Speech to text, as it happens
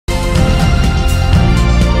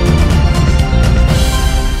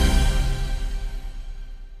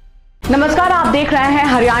नमस्कार, आप देख रहे हैं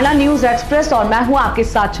हरियाणा न्यूज एक्सप्रेस और मैं हूं आपके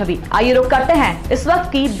साथ छवि। आइए रुक करते हैं इस वक्त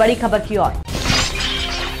की बड़ी खबर की ओर।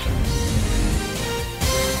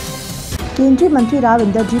 केंद्रीय मंत्री राव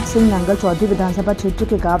इंद्रजीत सिंह नांगल चौधरी विधानसभा क्षेत्र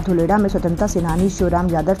के गांव धुलेड़ा में स्वतंत्रता सेनानी शिवराम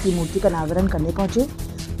यादव की मूर्ति का अनावरण करने पहुंचे।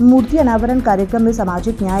 मूर्ति अनावरण कार्यक्रम में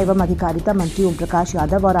सामाजिक न्याय एवं अधिकारिता मंत्री ओम प्रकाश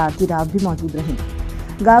यादव और आरती राव भी मौजूद रहीं।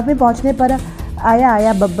 गांव में पहुंचने पर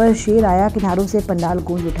आया बब्बर शेर आया किनारों से पंडाल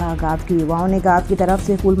गूंज उठा। गांव के युवाओं ने गांव की तरफ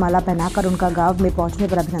से फूल माला पहनाकर उनका गांव में पहुंचने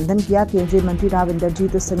पर अभिनंदन किया। केंद्रीय मंत्री राव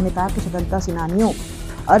इंद्रजीत सिंह ने कहा कि स्वतंत्रता सेनानियों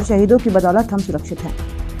और शहीदों की बदौलत हम सुरक्षित हैं।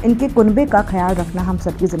 इनके कुनबे का ख्याल रखना हम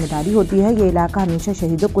सबकी जिम्मेदारी होती है। ये इलाका हमेशा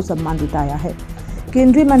शहीदों को सम्मान देता आया है।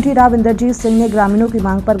 केंद्रीय मंत्री राव इंद्रजीत सिंह ने ग्रामीणों की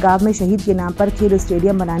मांग पर गांव में शहीद के नाम पर खेल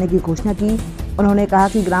स्टेडियम बनाने की घोषणा की। उन्होंने कहा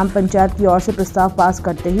कि ग्राम पंचायत की ओर से प्रस्ताव पास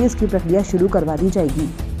करते ही इसकी प्रक्रिया शुरू करवा दी जाएगी।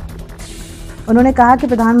 उन्होंने कहा कि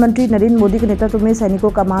प्रधानमंत्री नरेंद्र मोदी के नेतृत्व में सैनिकों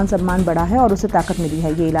का मान सम्मान बढ़ा है और उसे ताकत मिली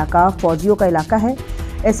है। ये इलाका फौजियों का इलाका है,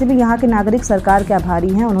 ऐसे में यहाँ के नागरिक सरकार के आभारी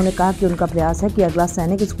हैं। उन्होंने कहा कि उनका प्रयास है कि अगला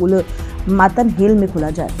सैनिक स्कूल मातन हेल में खुला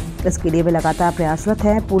जाए। इसके लिए वे लगातार प्रयासरत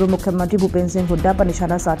हैं। पूर्व मुख्यमंत्री भूपेंद्र सिंह हुड्डा पर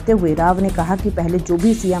निशाना साधते हुए राव ने कहा कि पहले जो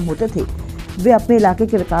भी सीएम होते थे वे अपने इलाके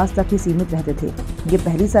के विकास तक ही सीमित रहते थे। ये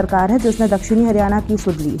पहली सरकार है जिसने दक्षिणी हरियाणा की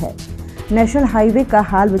सुध ली है। नेशनल हाईवे का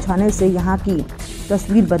हाल बिछाने से यहाँ की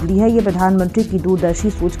तस्वीर बदली है। ये प्रधानमंत्री की दूरदर्शी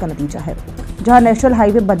सोच का नतीजा है। जहां नेशनल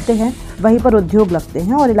हाईवे बनते हैं वहीं पर उद्योग लगते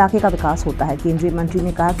हैं और इलाके का विकास होता है। केंद्रीय मंत्री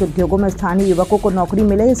ने कहा कि उद्योगों में स्थानीय युवकों को नौकरी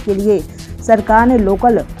मिले, इसके लिए सरकार ने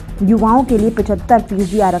लोकल युवाओं के लिए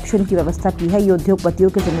 75% आरक्षण की व्यवस्था की है। ये उद्योगपतियों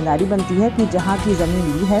की जिम्मेदारी बनती है कि जहाँ की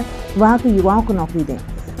जमीन ली है वहाँ के युवाओं को नौकरी दें।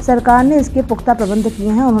 सरकार ने इसके पुख्ता प्रबंध किए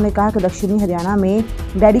हैं। उन्होंने कहा कि दक्षिणी हरियाणा में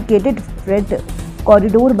डेडिकेटेड फ्रेट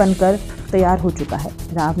कॉरिडोर बनकर तैयार हो चुका है।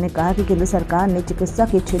 राव ने कहा कि केंद्र सरकार ने चिकित्सा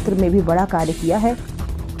के क्षेत्र में भी बड़ा कार्य किया है।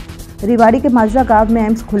 रेवाड़ी के माजरा गांव में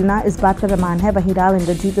एम्स खुलना इस बात का प्रमाण है। वहीं राव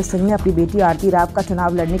इंद्रजीत सिंह ने अपनी बेटी आरती राव का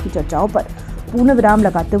चुनाव लड़ने की चर्चाओं पर पूर्ण विराम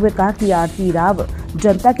लगाते हुए कहा कि आरती राव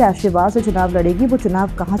जनता के आशीर्वाद से चुनाव लड़ेगी। वो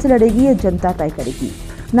चुनाव कहां से लड़ेगी ये जनता तय करेगी।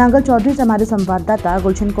 नांगल चौधरी से हमारे संवाददाता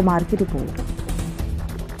गुलशन कुमार की रिपोर्ट।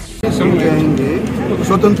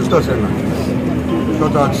 स्वतंत्रता सेनानी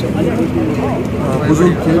शौताज से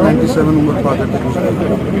बुजुर्ग थे, 97 उम्र फादर थे गुजरे,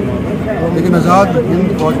 लेकिन आज़ाद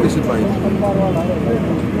हिंद फौज के सिपाही थे।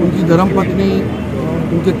 उनकी धर्मपत्नी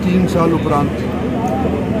उनके 3 साल उपरांत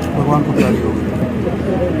भगवान को प्यारी हो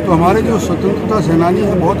गई। तो हमारे जो स्वतंत्रता सेनानी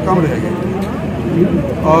है बहुत कम रह गए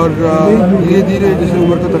और धीरे धीरे जैसे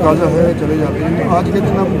उम्र का तकाजा है चले जाते हैं। तो आज के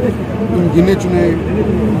दिन हम उन गिने चुने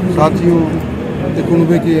साथियों के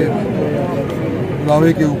कुनबे के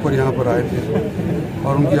बुलावे के ऊपर यहाँ पर आए थे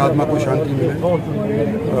और उनकी आत्मा को शांति मिले,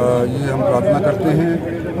 ये हम प्रार्थना करते हैं।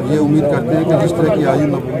 ये उम्मीद करते हैं कि जिस तरह की आयु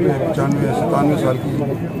 95-97 साल की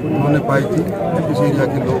उन्होंने पाई थी, इस एरिया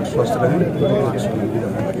के लोग स्वस्थ रहें।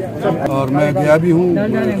 और मैं गया भी हूँ,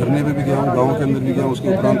 धरने पे भी गया हूँ, गाँव के अंदर भी गया हूँ, उसके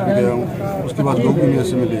उपरांत भी गया हूँ। उसके बाद लोग भी मेरे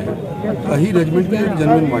से मिले हैं। ही रेजिमेंट की एक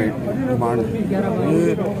जेन्युइन डिमांड है। ये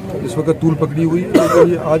इस वक्त तूल पकड़ी हुई है, लेकिन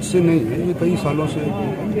ये आज से नहीं है, ये कई सालों से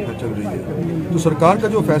चल रही है। तो सरकार का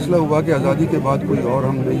जो फैसला हुआ कि आज़ादी के बाद कोई और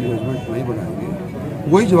हम नई रेजिमेंट नहीं बनाएंगे,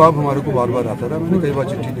 वही जवाब हमारे को बार बार आता रहा। मैंने कई बार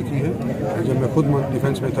चिट्ठी लिखी है, जब मैं खुद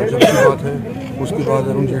डिफेंस में था जब की बात है। उसके बाद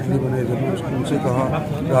अरुण जेटली बने, जब मैं उनसे कहा,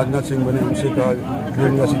 राजनाथ सिंह बने, उनसे कहा,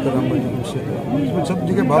 निर्मला सीतारमण बनी, उनसे कहा। इसमें सब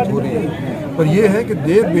जगह बात हो रही है, पर यह है कि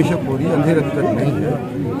देर बेशक हो रही है, अंधेर अभी तक नहीं है।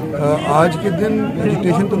 आज के दिन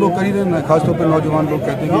एजुटेशन तो लोग कर ही रहे हैं, खासतौर पर नौजवान लोग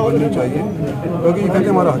कहते हैं कि बननी चाहिए, क्योंकि ये कहते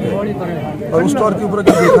हमारा हक है। और उस तौर के ऊपर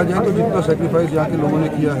अगर देखा जाए तो जितना सेक्रीफाइस यहाँ के लोगों ने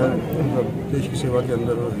किया है देश की सेवा के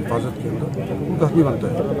अंदर और हिफाजत के अंदर, उनका हक भी बनता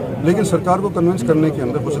है। लेकिन सरकार को कन्विंस करने के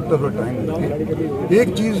अंदर हो सकता है थोड़ा टाइम लगती है।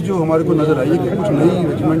 एक चीज़ जो हमारे को नज़र आई है कि कुछ नई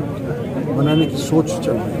रेजिमेंट बनाने की सोच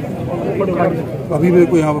चल रही है। अभी मेरे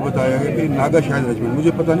को यहाँ पर बताया गया कि नागा शायद रेजिमेंट,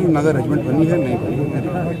 मुझे पता नहीं नागा रेजिमेंट बनी है नहीं बनी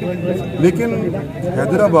है। लेकिन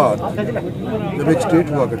हैदराबाद जब एक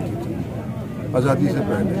स्टेट हुआ करती थी आज़ादी से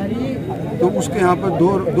पहले, तो उसके यहाँ पर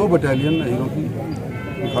दो बटालियन हीरों की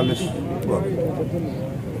खालिश हुआ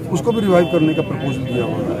करती, उसको भी रिवाइव करने का प्रपोजल दिया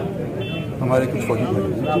हुआ है हमारे कुछ फौजी भाई,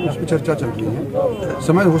 तो उस पर चर्चा चल रही है।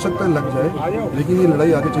 समय हो सकता है लग जाए, लेकिन ये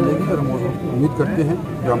लड़ाई आगे चलेगी और हम उम्मीद करते हैं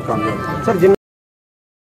कि हम कामयाब हों।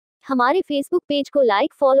 हमारे फेसबुक पेज को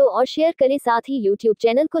लाइक, फॉलो और शेयर करें। साथ ही यूट्यूब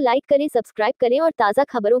चैनल को लाइक करें, सब्सक्राइब करें और ताज़ा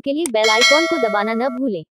खबरों के लिए बेल आइकॉन को दबाना न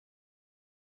भूलें।